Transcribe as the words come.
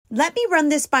Let me run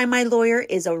this by my lawyer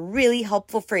is a really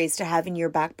helpful phrase to have in your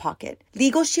back pocket.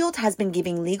 Legal Shield has been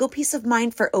giving legal peace of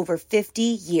mind for over 50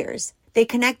 years. They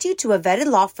connect you to a vetted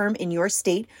law firm in your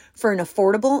state for an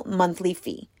affordable monthly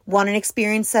fee. Want an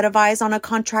experienced set of eyes on a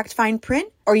contract fine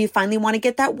print? Or you finally want to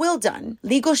get that will done?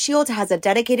 Legal Shield has a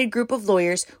dedicated group of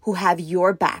lawyers who have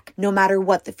your back, no matter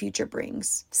what the future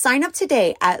brings. Sign up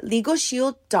today at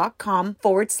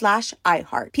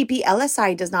LegalShield.com/iHeart.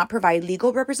 PPLSI does not provide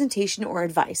legal representation or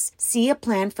advice. See a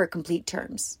plan for complete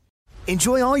terms.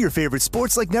 Enjoy all your favorite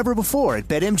sports like never before at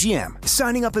BetMGM.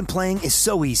 Signing up and playing is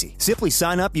so easy. Simply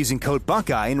sign up using code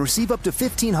Buckeye and receive up to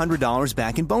 $1,500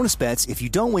 back in bonus bets if you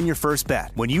don't win your first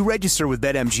bet. When you register with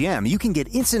BetMGM, you can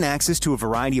get instant access to a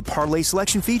variety of parlay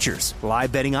selection features,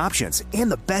 live betting options,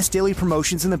 and the best daily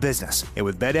promotions in the business. And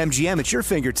with BetMGM at your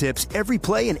fingertips, every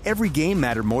play and every game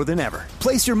matter more than ever.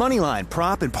 Place your moneyline,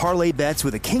 prop, and parlay bets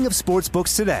with the king of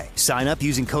sportsbooks today. Sign up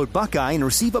using code Buckeye and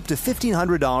receive up to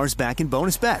 $1,500 back in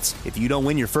bonus bets if you don't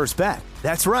win your first bet.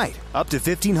 That's right, up to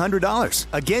 $1,500.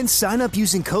 Again, sign up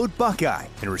using code Buckeye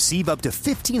and receive up to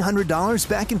 $1,500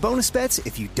 back in bonus bets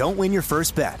if you don't win your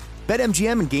first bet.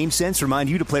 BetMGM and GameSense remind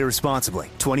you to play responsibly.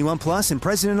 21 plus and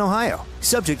present in Ohio.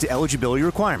 Subject to eligibility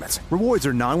requirements. Rewards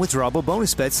are non-withdrawable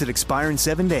bonus bets that expire in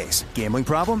 7 days. Gambling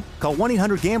problem? Call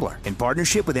 1-800-GAMBLER in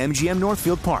partnership with MGM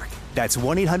Northfield Park. That's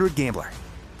 1-800-GAMBLER.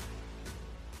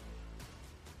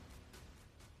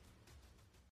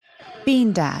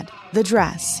 Bean Dad, The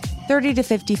Dress, 30 to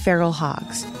 50 Feral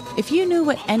Hogs. If you knew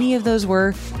what any of those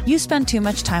were, you spend too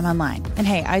much time online. And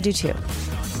hey, I do too.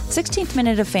 16th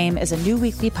Minute of Fame is a new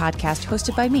weekly podcast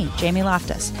hosted by me, Jamie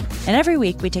Loftus. And every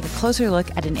week we take a closer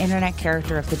look at an internet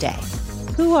character of the day.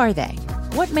 Who are they?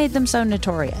 What made them so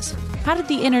notorious? How did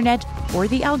the internet, or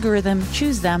the algorithm,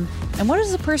 choose them? And what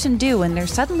does a person do when they're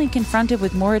suddenly confronted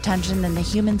with more attention than the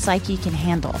human psyche can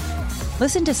handle?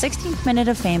 Listen to 16th Minute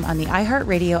of Fame on the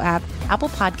iHeartRadio app, Apple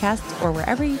Podcasts, or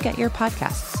wherever you get your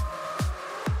podcasts.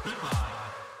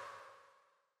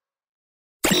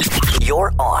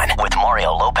 You're on with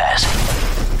Mario Lopez.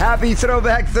 Happy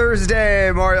Throwback Thursday,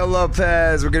 Mario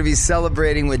Lopez. We're going to be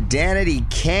celebrating with Danity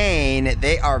Kane.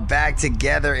 They are back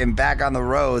together and back on the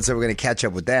road, so we're going to catch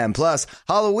up with them. Plus,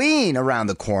 Halloween around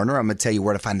the corner. I'm going to tell you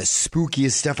where to find the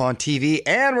spookiest stuff on TV,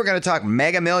 and we're going to talk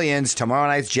Mega Millions. Tomorrow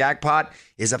night's jackpot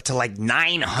is up to like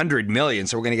 900 million,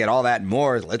 so we're going to get all that and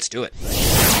more. Let's do it.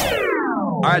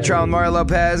 All right, Charles, Mario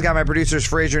Lopez. Got my producers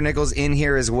Fraser Nichols in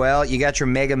here as well. You got your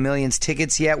Mega Millions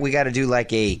tickets yet? We got to do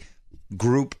like a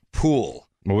group pool.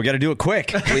 Well, we got to do it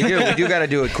quick. We do got to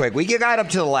do it quick. We got up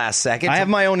to the last second. I have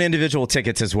my own individual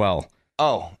tickets as well.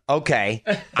 Oh, okay.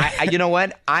 I you know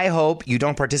what? I hope you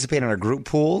don't participate in a group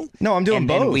pool. No, I'm doing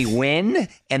both. And we win,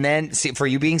 and then see, for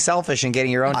you being selfish and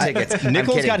getting your own tickets.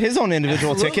 Nichols got his own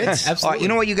individual tickets. Absolutely. You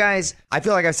know what, you guys? I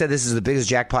feel like I've said this is the biggest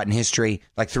jackpot in history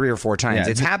like 3 or 4 times.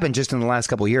 Yeah, it's happened just in the last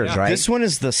couple of years, right? This one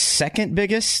is the second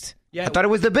biggest. Yeah, I thought it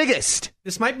was the biggest.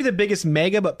 This might be the biggest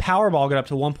mega, but Powerball got up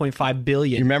to 1.5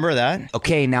 billion. You remember that?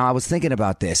 Okay, now I was thinking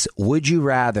about this. Would you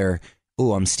rather...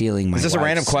 Ooh, I'm stealing my... Is this a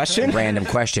random question? Random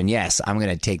question, yes. I'm going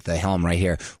to take the helm right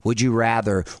here. Would you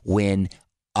rather win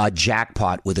a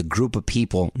jackpot with a group of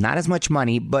people, not as much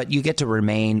money, but you get to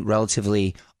remain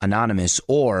relatively anonymous,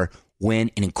 or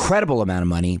win an incredible amount of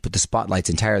money, but the spotlight's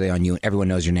entirely on you and everyone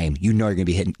knows your name? You know you're going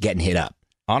to be getting hit up.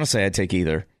 Honestly, I'd take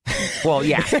either. Well,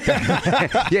 yeah.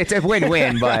 Yeah, it's a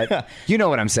win-win, but you know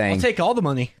what I'm saying. I'll take all the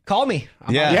money. Call me.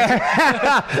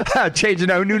 Yeah. Changing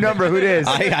a new number. Who it is?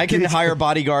 I can hire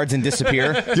bodyguards and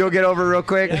disappear. You'll get over real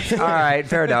quick? All right,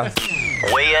 fair enough.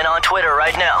 Weigh in on Twitter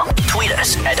right now. Tweet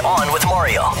us at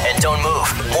 @OnWithMario. And don't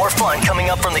move. More fun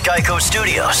coming up from the Geico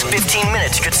Studios. 15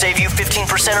 minutes could save you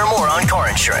 15% or more on car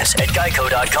insurance at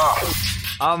Geico.com.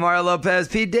 I'm Mario Lopez.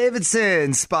 Pete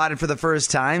Davidson spotted for the first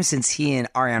time since he and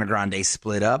Ariana Grande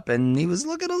split up, and he was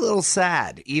looking a little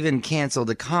sad. Even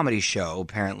canceled a comedy show,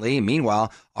 apparently.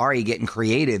 Meanwhile, Ari getting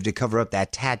creative to cover up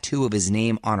that tattoo of his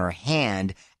name on her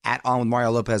hand. At On With Mario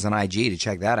Lopez on IG to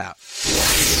check that out.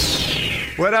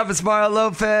 What up, it's Mario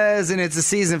Lopez, and it's a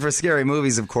season for scary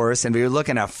movies, of course, and if you're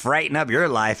looking to frighten up your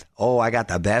life, oh, I got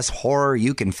the best horror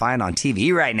you can find on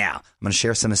TV right now. I'm going to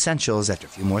share some essentials after a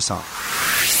few more songs.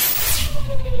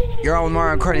 You're on with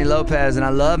Mario and Courtney Lopez, and I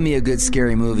love me a good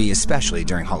scary movie, especially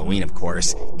during Halloween, of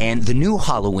course. And the new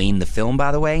Halloween, the film,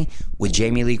 by the way, with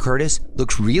Jamie Lee Curtis,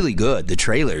 looks really good, the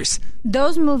trailers.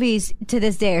 Those movies, to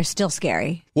this day, are still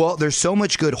scary. Well, there's so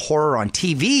much good horror on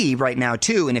TV right now,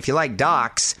 too, and if you like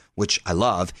docs which I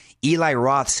love. Eli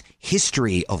Roth's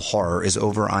History of Horror is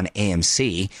over on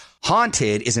AMC.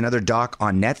 Haunted is another doc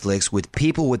on Netflix with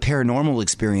people with paranormal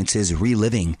experiences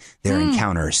reliving their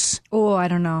encounters. Oh, I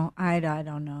don't know. I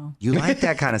don't know. You like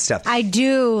that kind of stuff. I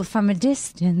do from a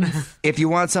distance. If you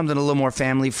want something a little more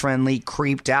family-friendly,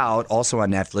 Creeped Out, also on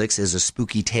Netflix, is a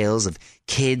spooky tales of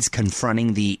kids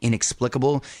confronting the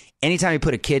inexplicable. Anytime you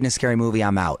put a kid in a scary movie,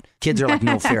 I'm out. Kids are like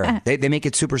no fear. They make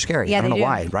it super scary. Yeah, I don't know they do.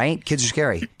 why, right? Kids are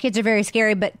scary. Kids are very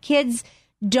scary, but kids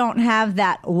don't have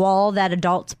that wall that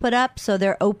adults put up, so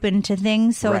they're open to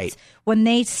things. So Right. it's when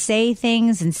they say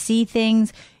things and see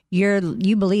things,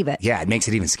 you believe it. Yeah, it makes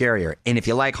it even scarier. And if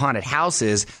you like haunted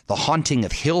houses, The Haunting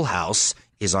of Hill House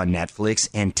is on Netflix,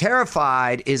 and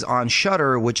Terrified is on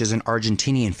Shudder, which is an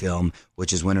Argentinian film,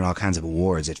 which is winning all kinds of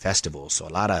awards at festivals. So a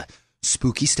lot of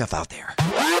spooky stuff out there.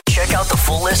 Check out the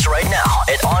full list right now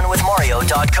at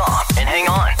onwithmario.com. And hang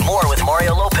on, more with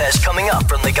Mario Lopez coming up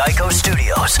from the Geico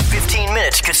Studios. 15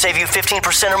 minutes could save you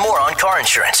 15% or more on car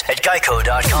insurance at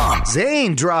geico.com.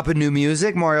 Zayn dropping new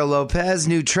music. Mario Lopez.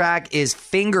 New track is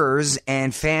Fingers,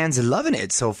 and fans are loving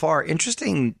it so far.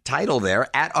 Interesting title there.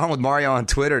 At On With Mario on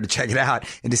Twitter to check it out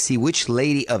and to see which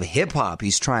lady of hip-hop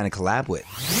he's trying to collab with.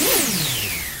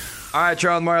 All right,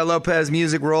 you're on Mario Lopez.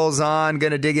 Music rolls on.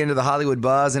 Going to dig into the Hollywood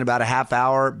buzz in about a half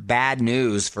hour. Bad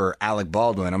news for Alec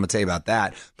Baldwin. I'm going to tell you about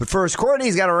that. But first,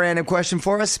 Courtney's got a random question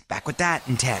for us. Back with that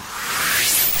in 10.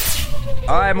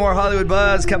 All right, more Hollywood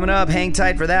buzz coming up. Hang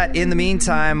tight for that. In the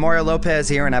meantime, Mario Lopez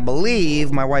here, and I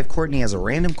believe my wife Courtney has a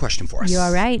random question for us. You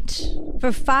are right.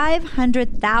 For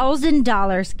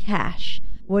 $500,000 cash,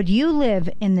 would you live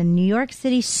in the New York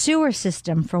City sewer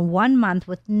system for 1 month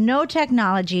with no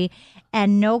technology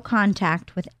and no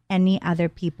contact with any other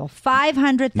people?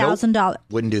 $500,000.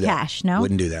 Wouldn't do that. Cash, no?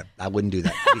 Wouldn't do that. I wouldn't do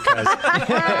that because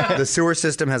the sewer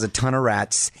system has a ton of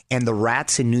rats, and the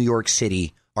rats in New York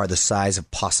City are the size of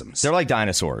possums. They're like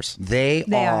dinosaurs. They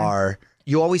are.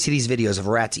 You always see these videos of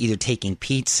rats either taking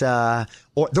pizza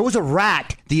or there was a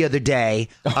rat the other day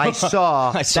I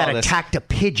saw I saw that this. attacked a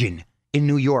pigeon in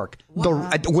New York,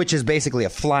 which is basically a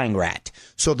flying rat.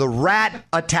 So the rat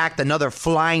attacked another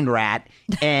flying rat,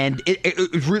 and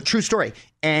it was true story,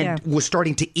 and was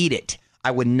starting to eat it.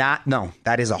 I would not. No,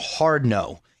 that is a hard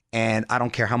no, and I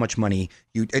don't care how much money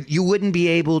you wouldn't be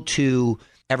able to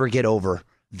ever get over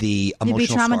the emotional You'd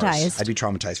be traumatized. scars. I'd be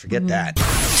traumatized. Forget that.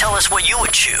 Tell us what you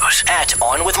would choose at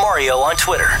On With Mario on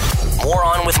Twitter. More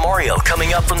On With Mario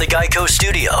coming up from the Geico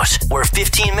Studios, where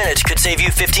 15 minutes could save you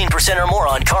 15% or more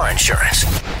on car insurance.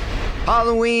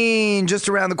 Halloween just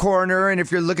around the corner, and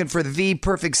if you're looking for the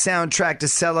perfect soundtrack to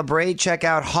celebrate, check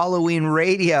out Halloween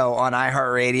Radio on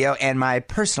iHeartRadio and my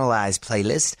personalized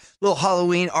playlist. Little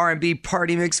Halloween R&B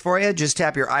party mix for you. Just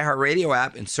tap your iHeartRadio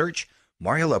app and search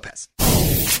Mario Lopez.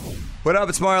 What up,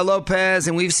 it's Mario Lopez,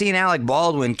 and we've seen Alec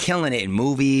Baldwin killing it in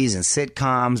movies and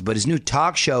sitcoms, but his new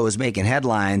talk show is making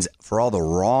headlines for all the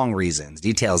wrong reasons.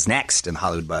 Details next in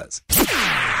Hollywood Buzz.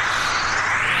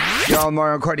 Y'all,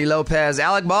 Mario and Courtney Lopez.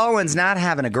 Alec Baldwin's not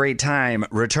having a great time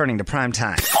returning to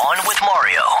primetime. On With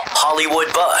Mario,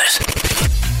 Hollywood Buzz.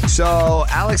 So,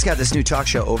 Alex got this new talk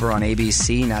show over on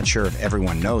ABC. Not sure if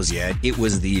everyone knows yet. It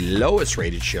was the lowest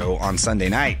rated show on Sunday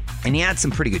night. And he had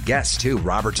some pretty good guests, too.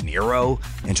 Robert De Niro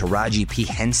and Taraji P.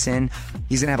 Henson.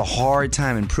 He's going to have a hard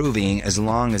time improving as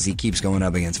long as he keeps going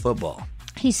up against football.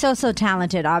 He's so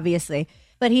talented, obviously.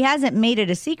 But he hasn't made it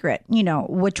a secret,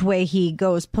 which way he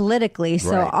goes politically.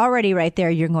 So Right. already right there,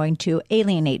 you're going to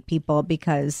alienate people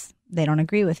because they don't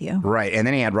agree with you. Right. And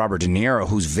then he had Robert De Niro,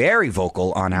 who's very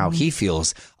vocal on how he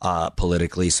feels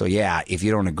politically. So, yeah, if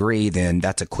you don't agree, then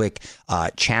that's a quick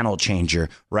channel changer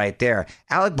right there.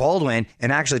 Alec Baldwin,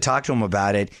 and I actually talked to him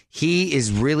about it, he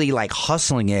is really like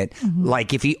hustling it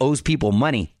like if he owes people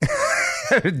money.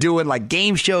 Doing like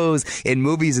game shows and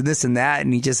movies and this and that.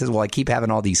 And he just says, well, I keep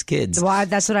having all these kids. Well,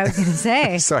 that's what I was going to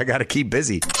say. So I got to keep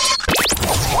busy.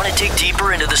 Want to dig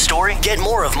deeper into the story? Get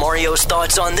more of Mario's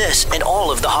thoughts on this and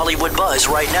all of the Hollywood buzz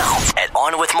right now at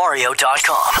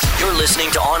onwithmario.com. You're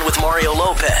listening to On With Mario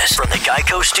Lopez from the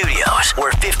Geico Studios,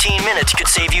 where 15 minutes could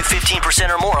save you 15%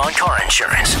 or more on car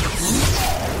insurance.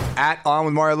 At On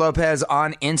With Mario Lopez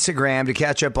on Instagram to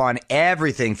catch up on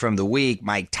everything from the week.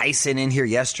 Mike Tyson in here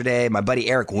yesterday. My buddy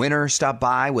Eric Winter stopped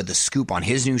by with a scoop on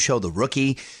his new show, The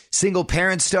Rookie. Single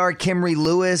parent star Kimry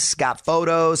Lewis got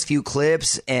photos, few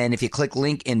clips, and if you click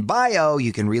link in bio,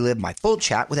 you can relive my full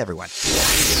chat with everyone.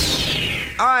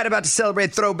 All right, about to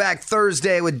celebrate Throwback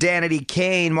Thursday with Danity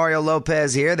Kane, Mario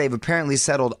Lopez here. They've apparently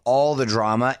settled all the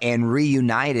drama and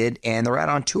reunited, and they're out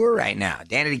on tour right now.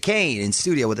 Danity Kane in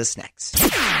studio with us next.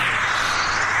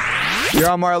 You're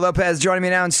on Mario Lopez. Joining me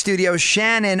now in studio,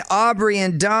 Shannon, Aubrey,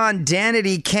 and Dawn.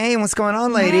 Danity Kane. What's going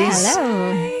on, ladies?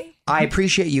 Hello. I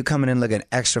appreciate you coming in looking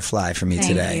extra fly for me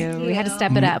today. Thank you. We had to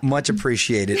step it up. Much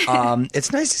appreciated.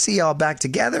 It's nice to see y'all back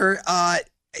together.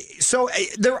 So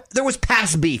there was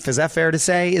past beef. Is that fair to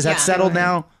say? Is that settled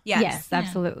now? Yes,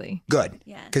 absolutely. Good.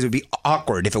 Because it would be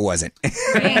awkward if it wasn't.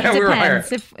 It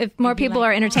depends. If more people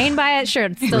are entertained by it, sure,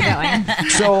 it's still going.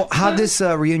 So how'd this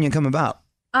reunion come about?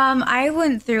 I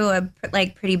went through a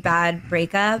pretty bad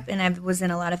breakup, and I was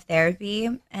in a lot of therapy,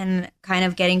 and kind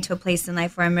of getting to a place in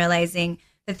life where I'm realizing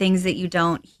the things that you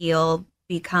don't heal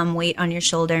become weight on your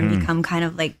shoulder and become kind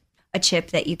of like a chip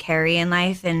that you carry in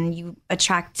life, and you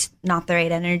attract not the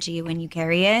right energy when you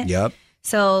carry it. Yep.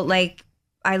 So like,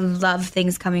 I love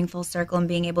things coming full circle and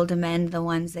being able to mend the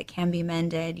ones that can be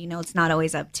mended. You know, it's not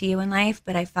always up to you in life,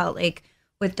 but I felt like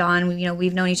with Dawn, you know,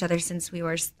 we've known each other since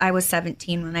I was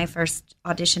 17 when I first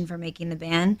auditioned for making the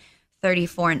band,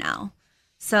 34 now.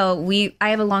 So I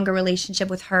have a longer relationship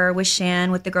with her, with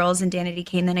Shan, with the girls in Danity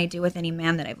Kane than I do with any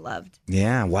man that I've loved.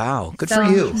 Yeah, wow. Good for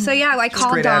you. So yeah, I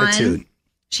called great Dawn. attitude.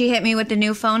 She hit me with the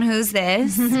new phone, who's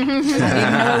this? I didn't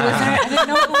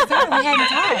know it was her. We hadn't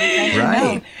talked.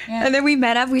 Right. And then we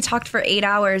met up. We talked for 8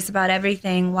 hours about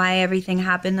everything, why everything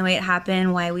happened the way it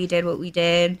happened, why we did what we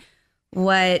did.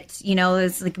 What, you know,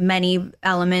 there's like many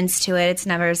elements to it. It's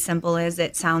never as simple as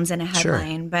it sounds in a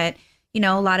headline. Sure. But, you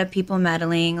know, a lot of people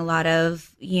meddling, a lot of,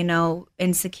 you know,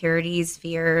 insecurities,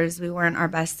 fears. We weren't our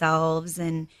best selves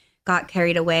and got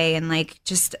carried away, and like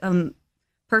just a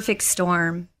perfect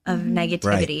storm of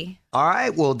negativity. Right. All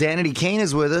right. Well, Danity Kane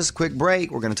is with us. Quick break.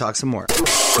 We're going to talk some more.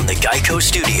 From the Geico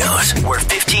Studios, where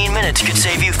 15 minutes could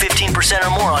save you 15%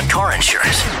 or more on car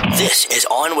insurance. This is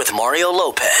On with Mario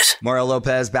Lopez. Mario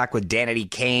Lopez back with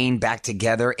Danity Kane, back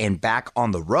together and back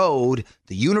on the road.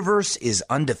 The Universe is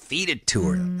Undefeated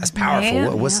tour. That's powerful. Yeah.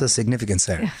 What's the significance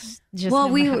there? Just no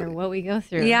matter what we go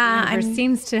through. Yeah, it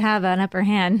seems to have an upper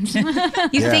hand.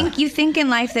 You think in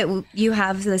life that you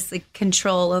have this like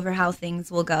control over how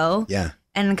things will go. Yeah.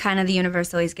 And kind of the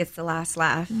universe always gets the last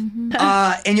laugh.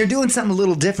 And you're doing something a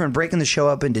little different, breaking the show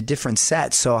up into different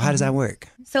sets. So how does that work?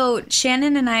 So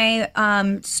Shannon and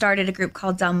I started a group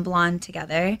called Dumb Blonde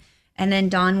together. And then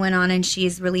Dawn went on and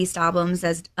she's released albums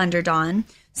as under Dawn.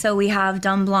 So we have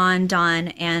Dumb Blonde, Dawn,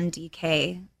 and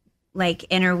DK, like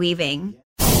interweaving.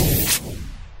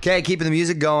 Okay, keeping the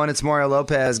music going. It's Mario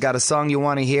Lopez. Got a song you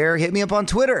want to hear? Hit me up on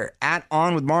Twitter at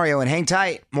On With Mario, and hang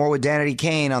tight. More with Danity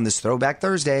Kane on this Throwback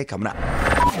Thursday coming up.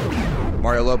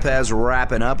 Mario Lopez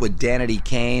wrapping up with Danity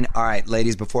Kane. All right,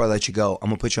 ladies, before I let you go, I'm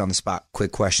going to put you on the spot.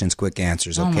 Quick questions, quick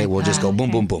answers, okay? We'll just go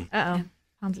boom, boom, boom. Uh-oh.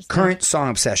 Current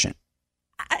song obsession.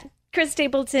 Chris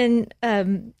Stapleton.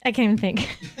 I can't even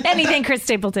think. Anything Chris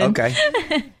Stapleton. Okay.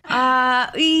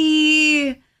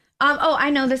 I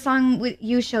know the song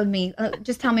you showed me.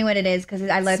 Just tell me what it is, because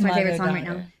it's my favorite song right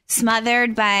now.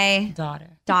 Smothered by Daughter.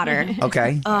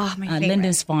 Okay. Oh, my favorite.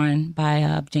 Linden's Farm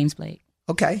by James Blake.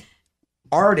 Okay.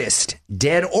 Artist,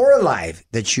 dead or alive,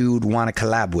 that you'd want to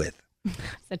collab with.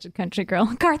 Such a country girl.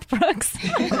 Garth Brooks.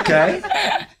 Okay.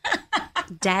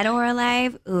 Dead or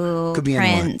alive? Ooh, could be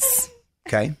Prince. Anyone.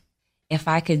 Okay. If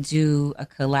I could do a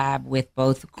collab with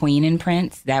both Queen and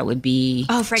Prince, that would be...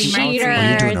 Oh, Freddie Mercury.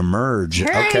 You're doing a merge.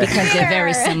 Okay. Because they're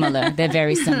very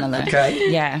similar. Okay.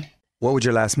 Yeah. What would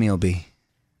your last meal be?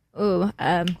 Ooh,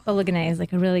 bolognese,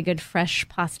 like a really good fresh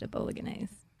pasta bolognese.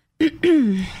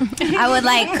 I would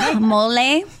like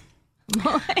mole.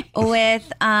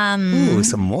 With ooh,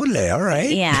 some mole, all right.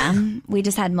 Yeah, we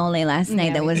just had mole last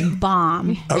night that was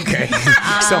bomb. Okay.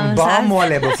 Some bomb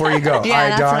mole before you go. Yeah, all right,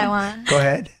 that's Dawn, what I want. Go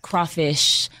ahead.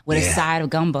 Crawfish with a side of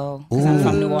gumbo. Ooh. I'm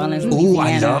from New Orleans, Ooh,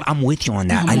 Louisiana. I'm with you on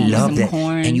that. I love that.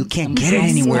 Corn, and you can't get it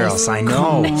anywhere else. I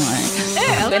know.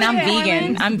 And I'm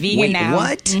vegan. I'm vegan Wait, now.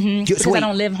 What? Mm-hmm. Because I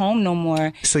don't live home no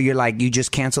more. So you're like, you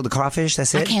just canceled the crawfish?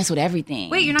 That's it? I canceled everything.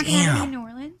 Wait, you're not going to have it in New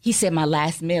Orleans? He said my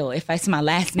last meal. If it's my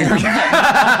last meal, I'm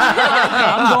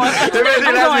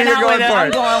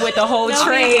going with the whole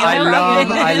tray. I love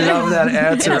that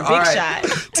answer. Big All right. shot.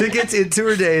 Tickets and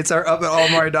tour dates are up at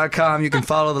allmario.com. You can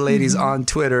follow the ladies on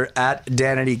Twitter at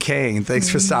Danity Kane. Thanks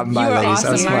for stopping by, ladies. Awesome,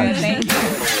 that was fun. Thank you.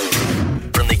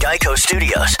 From the Geico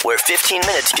Studios, where 15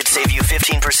 minutes could save you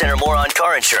 15% or more on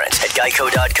car insurance at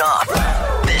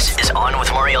geico.com. This is On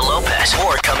with Mario Lopez.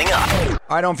 More coming up.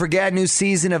 All right, don't forget, new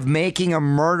season of Making a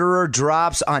Murderer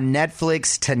drops on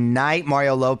Netflix tonight.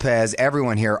 Mario Lopez,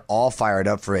 everyone here, all fired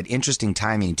up for it. Interesting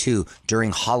timing, too.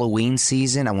 During Halloween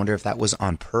season, I wonder if that was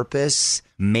on purpose.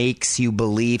 Makes you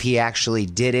believe he actually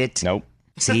did it. Nope.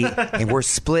 See, and we're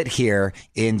split here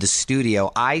in the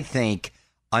studio. I think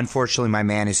Unfortunately, my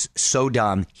man is so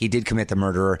dumb. He did commit the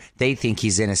murder. They think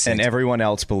he's innocent. And everyone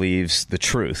else believes the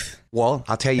truth. Well,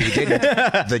 I'll tell you who didn't.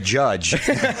 The judge.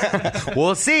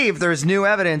 We'll see if there's new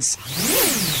evidence.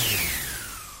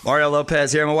 Mario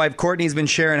Lopez here. My wife Courtney's been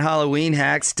sharing Halloween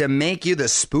hacks to make you the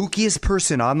spookiest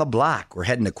person on the block. We're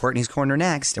heading to Courtney's Corner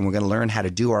next, and we're going to learn how to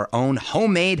do our own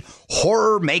homemade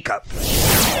horror makeup.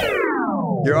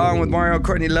 You're on with Mario and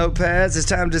Courtney Lopez. It's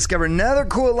time to discover another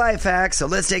cool life hack, so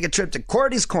let's take a trip to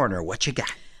Courtney's Corner. What you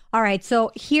got? All right,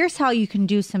 so here's how you can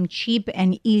do some cheap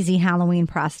and easy Halloween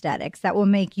prosthetics that will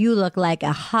make you look like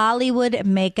a Hollywood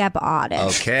makeup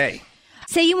artist. Okay.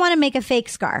 Say you want to make a fake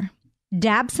scar.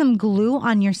 Dab some glue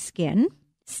on your skin,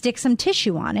 stick some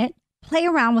tissue on it, play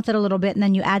around with it a little bit, and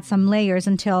then you add some layers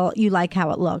until you like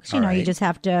how it looks. You just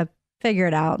have to figure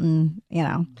it out and,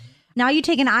 Now you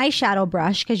take an eyeshadow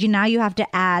brush because now you have to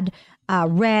add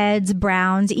reds,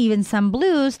 browns, even some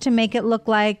blues to make it look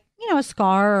like, a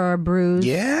scar or a bruise.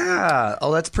 Yeah.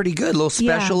 Oh, that's pretty good. Little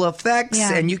special effects.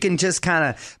 Yeah. And you can just kind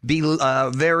of be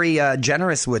very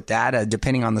generous with that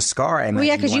depending on the scar. Well,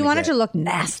 yeah, because you want it to look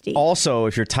nasty. Also,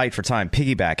 if you're tight for time,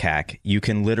 piggyback hack, you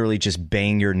can literally just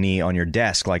bang your knee on your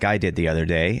desk like I did the other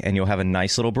day, and you'll have a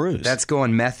nice little bruise. That's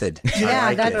going method.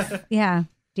 Yeah.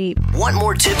 Deep. Want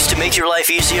more tips to make your life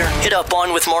easier? Hit up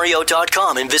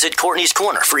onwithmario.com and visit Courtney's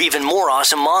Corner for even more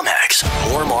awesome mom hacks.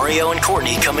 More Mario and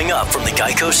Courtney coming up from the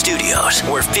Geico Studios,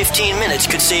 where 15 minutes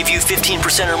could save you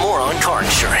 15% or more on car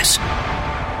insurance.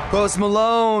 Post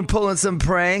Malone pulling some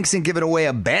pranks and giving away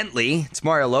a Bentley. It's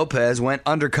Mario Lopez went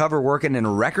undercover working in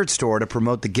a record store to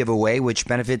promote the giveaway, which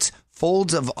benefits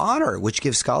Folds of Honor, which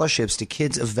gives scholarships to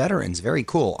kids of veterans. Very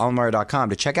cool. onwithmario.com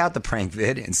to check out the prank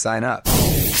vid and sign up.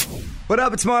 What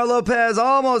up? It's Mario Lopez.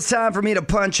 Almost time for me to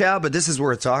punch out, but this is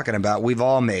worth talking about. We've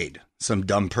all made some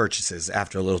dumb purchases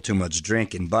after a little too much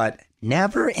drinking, but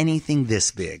never anything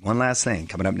this big. One last thing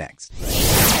coming up next.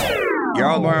 You're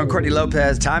all Mario and Courtney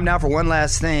Lopez. Time now for one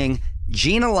last thing.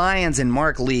 Gina Lyons and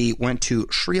Mark Lee went to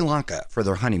Sri Lanka for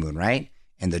their honeymoon, right?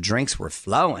 And the drinks were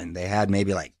flowing. They had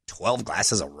maybe like 12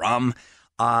 glasses of rum.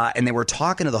 And they were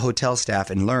talking to the hotel staff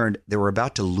and learned they were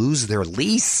about to lose their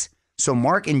lease. So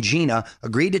Mark and Gina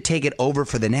agreed to take it over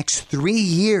for the next 3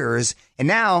 years. And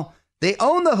now they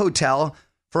own the hotel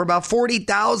for about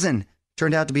 $40,000.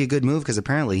 Turned out to be a good move because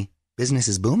apparently business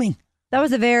is booming. That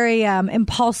was a very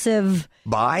impulsive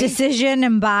decision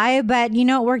and buy, but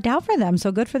it worked out for them.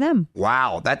 So good for them.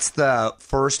 Wow. That's the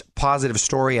first positive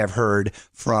story I've heard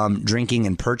from drinking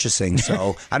and purchasing.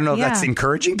 So I don't know if that's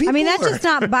encouraging people. I mean, that's just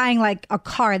not buying like a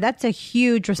car. That's a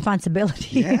huge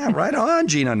responsibility. Yeah, right on,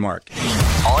 Gina and Mark.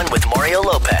 On with Mario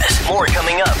Lopez. More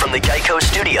coming up from the Geico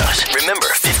Studios. Remember,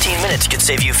 15 minutes could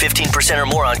save you 15% or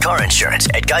more on car insurance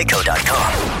at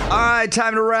geico.com. All right,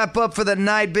 time to wrap up for the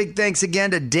night. Big thanks again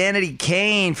to Danity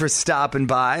Kane for stopping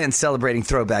by and celebrating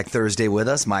Throwback Thursday with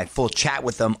us. My full chat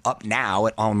with them up now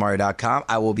at onwithmario.com.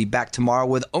 I will be back tomorrow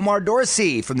with Omar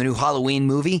Dorsey from the new Halloween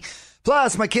movie.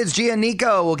 Plus, my kids Gia and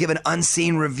Nico will give an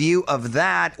unseen review of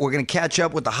that. We're going to catch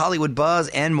up with the Hollywood buzz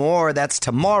and more. That's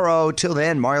tomorrow. Till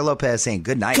then, Mario Lopez saying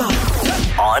good night.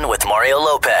 On with Mario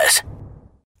Lopez.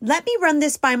 Let me run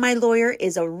this by my lawyer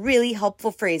is a really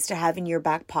helpful phrase to have in your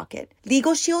back pocket.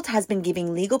 Legal Shield has been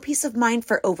giving legal peace of mind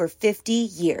for over 50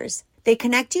 years. They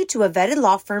connect you to a vetted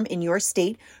law firm in your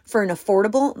state for an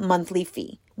affordable monthly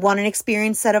fee. Want an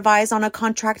experienced set of eyes on a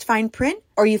contract fine print?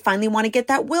 Or you finally want to get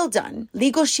that will done?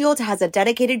 Legal Shield has a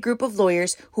dedicated group of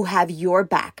lawyers who have your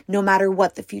back, no matter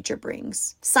what the future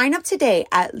brings. Sign up today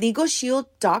at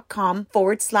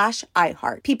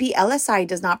LegalShield.com/iHeart. PPLSI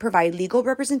does not provide legal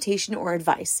representation or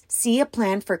advice. See a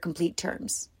plan for complete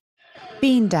terms.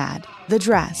 Bean Dad, The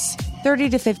Dress, 30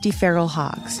 to 50 Feral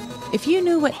Hogs. If you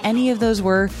knew what any of those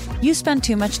were, you spend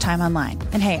too much time online.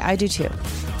 And hey, I do too.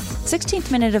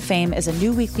 16th Minute of Fame is a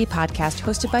new weekly podcast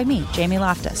hosted by me, Jamie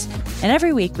Loftus. And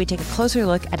every week we take a closer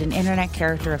look at an internet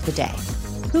character of the day.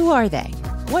 Who are they?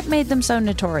 What made them so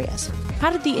notorious? How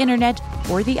did the internet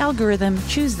or the algorithm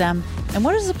choose them? And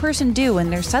what does a person do when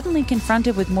they're suddenly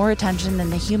confronted with more attention than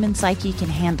the human psyche can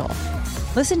handle?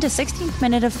 Listen to 16th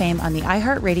Minute of Fame on the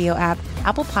iHeartRadio app,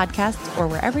 Apple Podcasts, or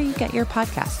wherever you get your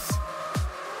podcasts.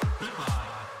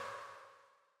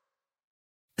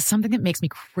 Something that makes me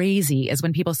crazy is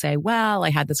when people say, well, I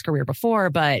had this career before,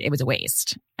 but it was a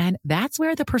waste. And that's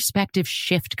where the perspective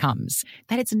shift comes,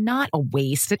 that it's not a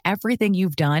waste, that everything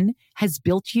you've done has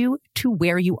built you to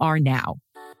where you are now.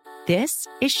 This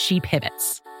is She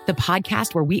Pivots, the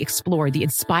podcast where we explore the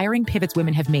inspiring pivots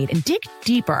women have made and dig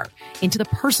deeper into the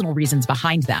personal reasons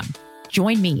behind them.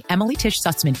 Join me, Emily Tish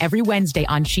Sussman, every Wednesday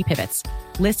on She Pivots.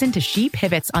 Listen to She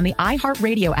Pivots on the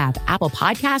iHeartRadio app, Apple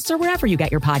Podcasts, or wherever you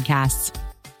get your podcasts.